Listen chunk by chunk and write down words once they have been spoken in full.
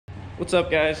What's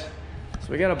up, guys? So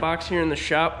we got a box here in the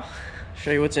shop. Show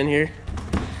you what's in here.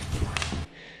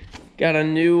 Got a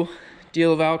new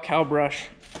DeLaval Cow Brush.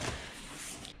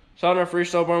 So on our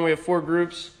freestyle barn we have 4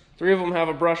 groups. 3 of them have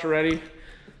a brush already.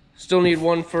 Still need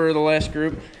one for the last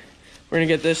group. We're gonna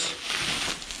get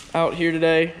this out here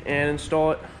today and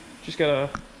install it. Just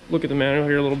gotta look at the manual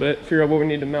here a little bit, figure out what we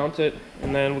need to mount it,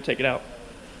 and then we'll take it out.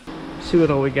 See what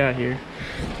all we got here.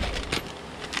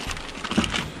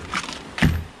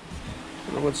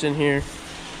 I don't know what's in here.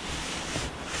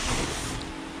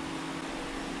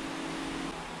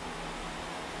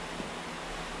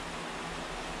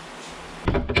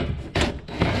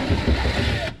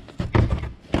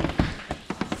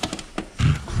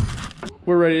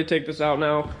 We're ready to take this out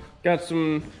now. Got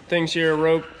some things here, a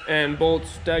rope and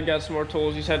bolts. Dad got some more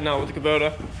tools. He's heading out with the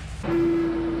Kubota.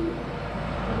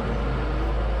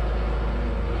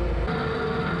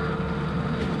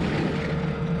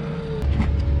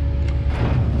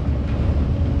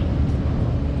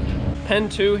 Pen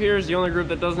 2 here is the only group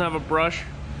that doesn't have a brush.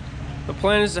 The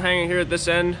plan is to hang it here at this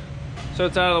end so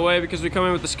it's out of the way, because we come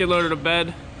in with the skid loader to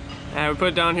bed and we put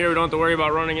it down here. We don't have to worry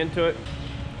about running into it.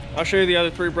 I'll show you the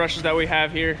other 3 brushes that we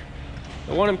have here.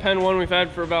 The one in pen 1 we've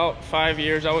had for about 5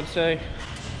 years, I would say.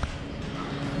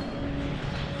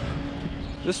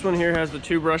 This one here has the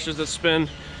 2 brushes that spin,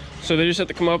 so they just have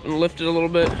to come up and lift it a little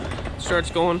bit. It starts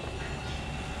going.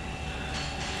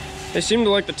 They seem to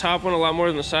like the top one a lot more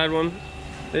than the side one.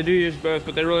 They do use both,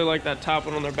 but they really like that top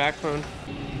one on their backbone.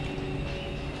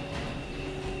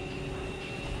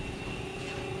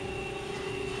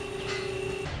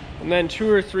 And then 2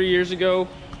 or 3 years ago,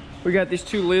 we got these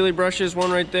 2 Lely brushes,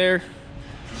 one right there,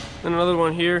 and another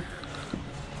one here.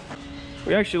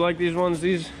 We actually like these ones.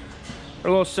 These are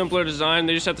a little simpler design.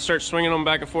 They just have to start swinging them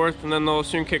back and forth, and then they'll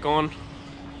soon kick on.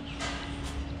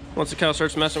 Once the cow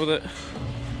starts messing with it,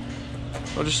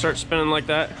 they'll just start spinning like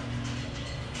that.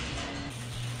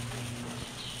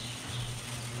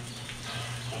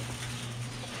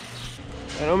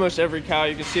 And almost every cow,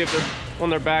 you can see if they're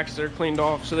on their backs, they're cleaned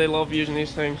off, so they love using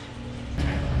these things.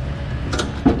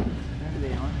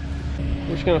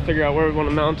 We're just gonna figure out where we want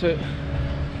to mount it.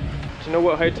 To know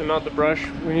what height to mount the brush,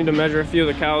 we need to measure a few of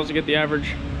the cows to get the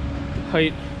average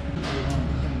height.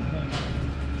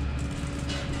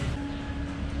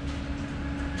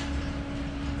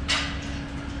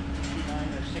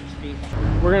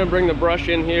 We're gonna bring the brush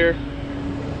in here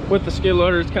with the skid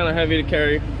loader. It's kind of heavy to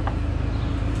carry.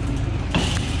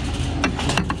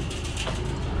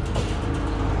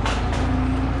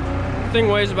 The thing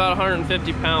weighs about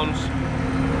 150 pounds.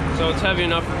 So it's heavy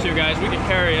enough for 2 guys. We can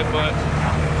carry it, but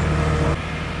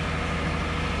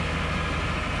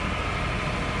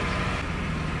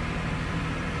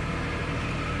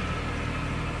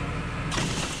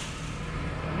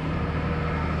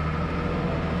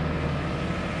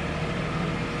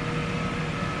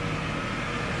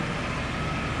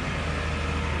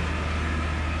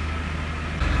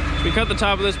we cut the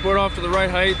top of this board off to the right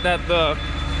height that the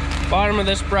bottom of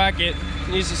this bracket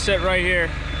needs to sit right here.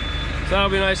 So that'll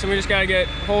be nice, and we just gotta get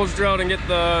holes drilled and get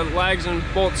the lags and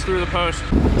bolts through the post.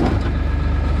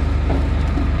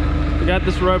 We got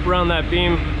this rope around that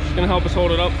beam. It's gonna help us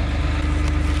hold it up.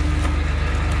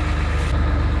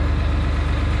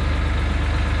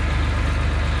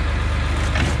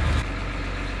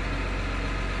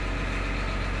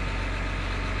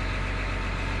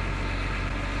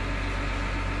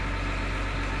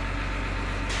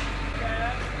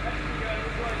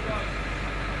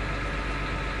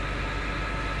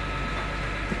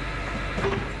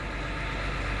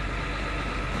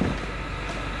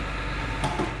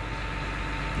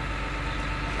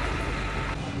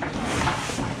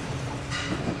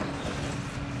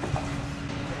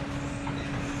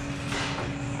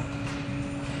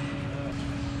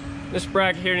 This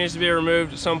bracket here needs to be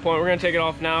removed at some point. We're gonna take it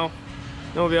off now.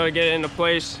 Then we'll be able to get it into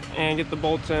place and get the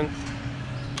bolts in.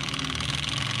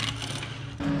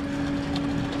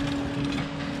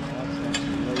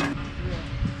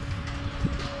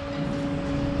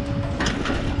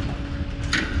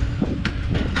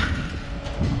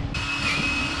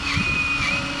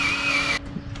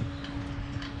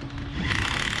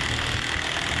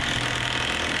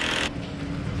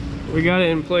 We got it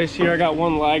in place here. I got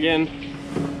one lag in.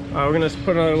 We're gonna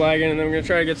put another lag in, and then we're gonna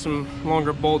try to get some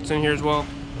longer bolts in here as well,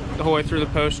 the whole way through the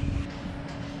post.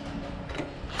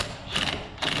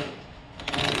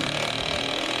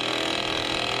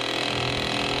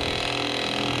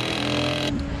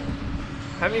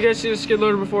 Haven't you guys seen a skid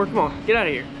loader before? Come on, get out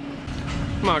of here.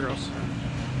 Come on, girls.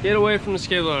 Get away from the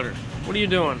skid loader. What are you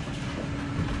doing?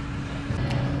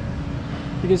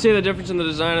 You can see the difference in the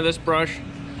design of this brush.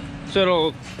 So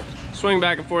it'll swing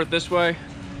back and forth this way.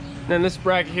 Then this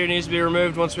bracket here needs to be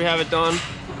removed once we have it done.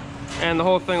 And the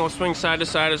whole thing will swing side to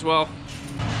side as well.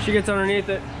 She gets underneath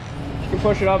it, she can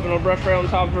push it up and it'll brush right on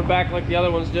top of her back like the other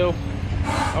ones do.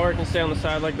 Or it can stay on the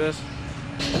side like this.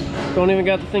 Don't even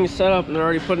got the thing set up and they're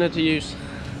already putting it to use.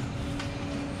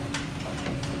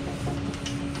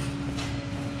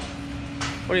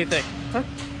 What do you think? Huh?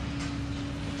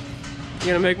 You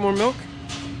gonna make more milk?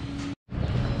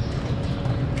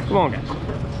 Come on, guys.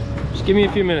 Just give me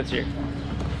a few minutes here.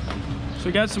 So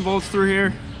we got some bolts through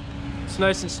here. It's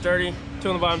nice and sturdy. 2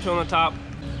 on the bottom, 2 on the top.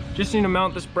 Just need to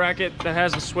mount this bracket that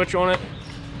has a switch on it,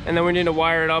 and then we need to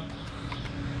wire it up.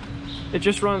 It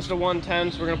just runs to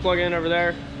 110, so we're gonna plug it in over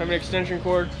there, have an extension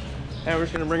cord, and we're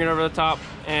just gonna bring it over the top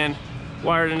and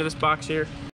wire it into this box here.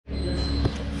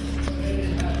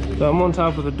 So I'm on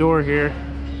top of the door here.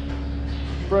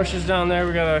 Brush is down there.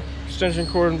 We got an extension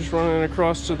cord. I'm just running it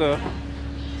across to the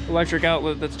electric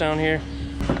outlet that's down here.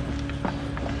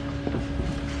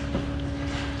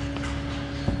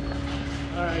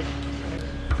 All right.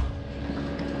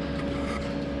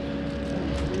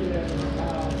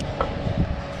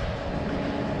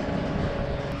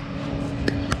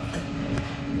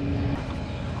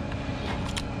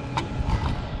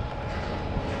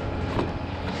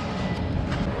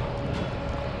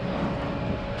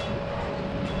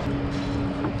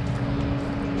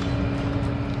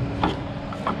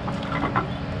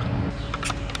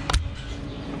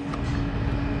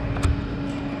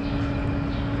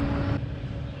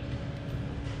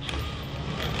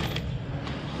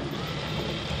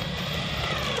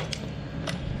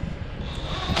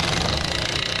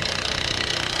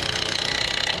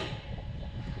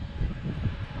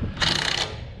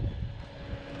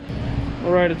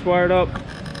 All right, it's wired up,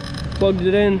 plugged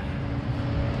it in.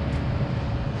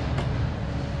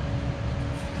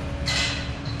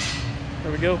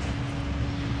 There we go.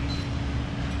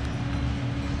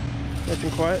 Nice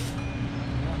and quiet.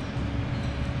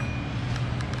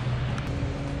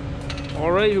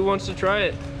 All right, who wants to try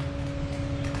it?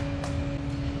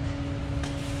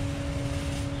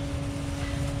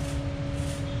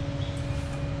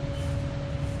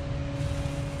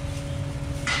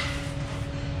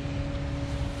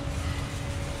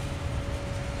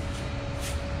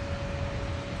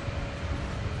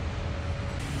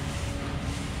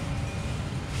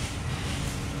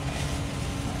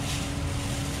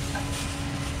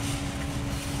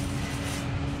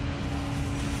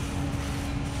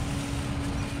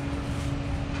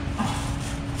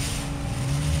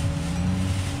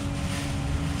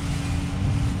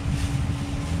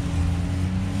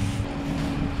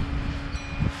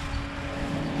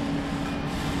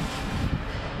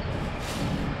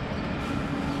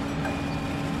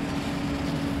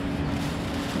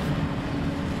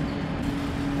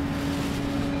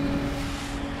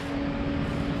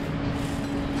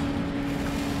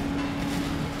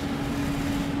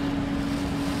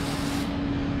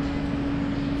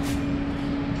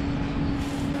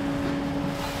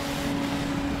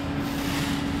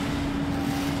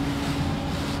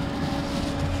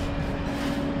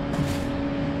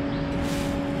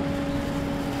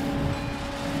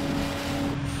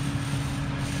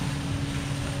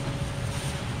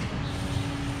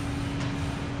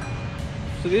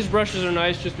 So these brushes are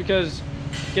nice just because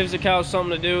it gives the cows something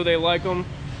to do. They like them,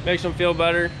 makes them feel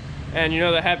better, and you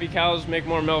know that happy cows make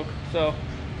more milk. So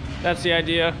that's the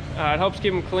idea. It helps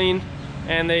keep them clean,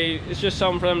 and it's just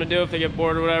something for them to do if they get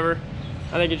bored or whatever.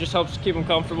 I think it just helps keep them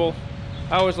comfortable.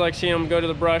 I always like seeing them go to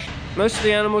the brush. Most of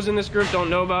the animals in this group don't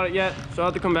know about it yet, so I'll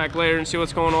have to come back later and see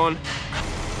what's going on.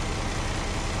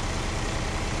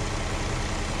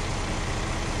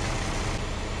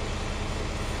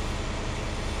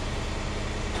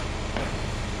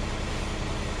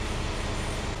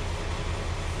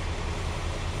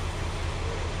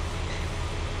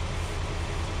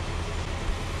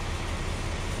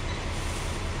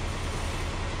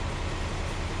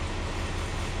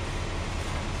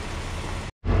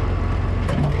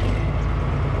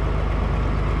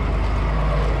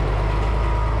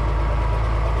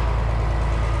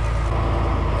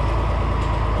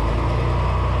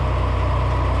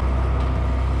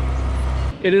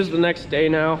 It is the next day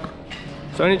now.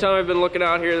 So anytime I've been looking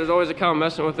out here, there's always a cow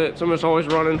messing with it. Someone's always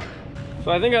running.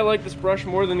 So I think I like this brush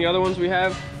more than the other ones we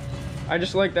have. I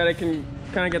just like that it can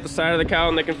kind of get the side of the cow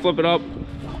and they can flip it up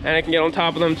and it can get on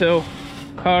top of them too,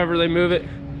 however they move it.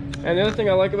 And the other thing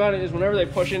I like about it is whenever they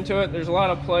push into it, there's a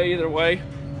lot of play either way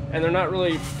and they're not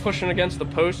really pushing against the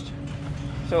post.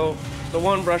 So the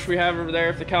one brush we have over there,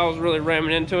 if the cow is really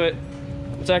ramming into it,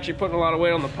 it's actually putting a lot of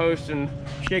weight on the post and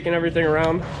shaking everything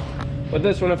around. But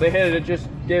this one, if they hit it, it just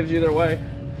gives either way.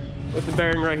 with the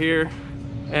bearing right here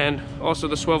and also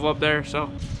the swivel up there. So,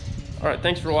 all right,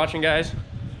 thanks for watching, guys.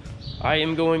 I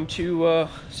am going to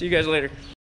see you guys later.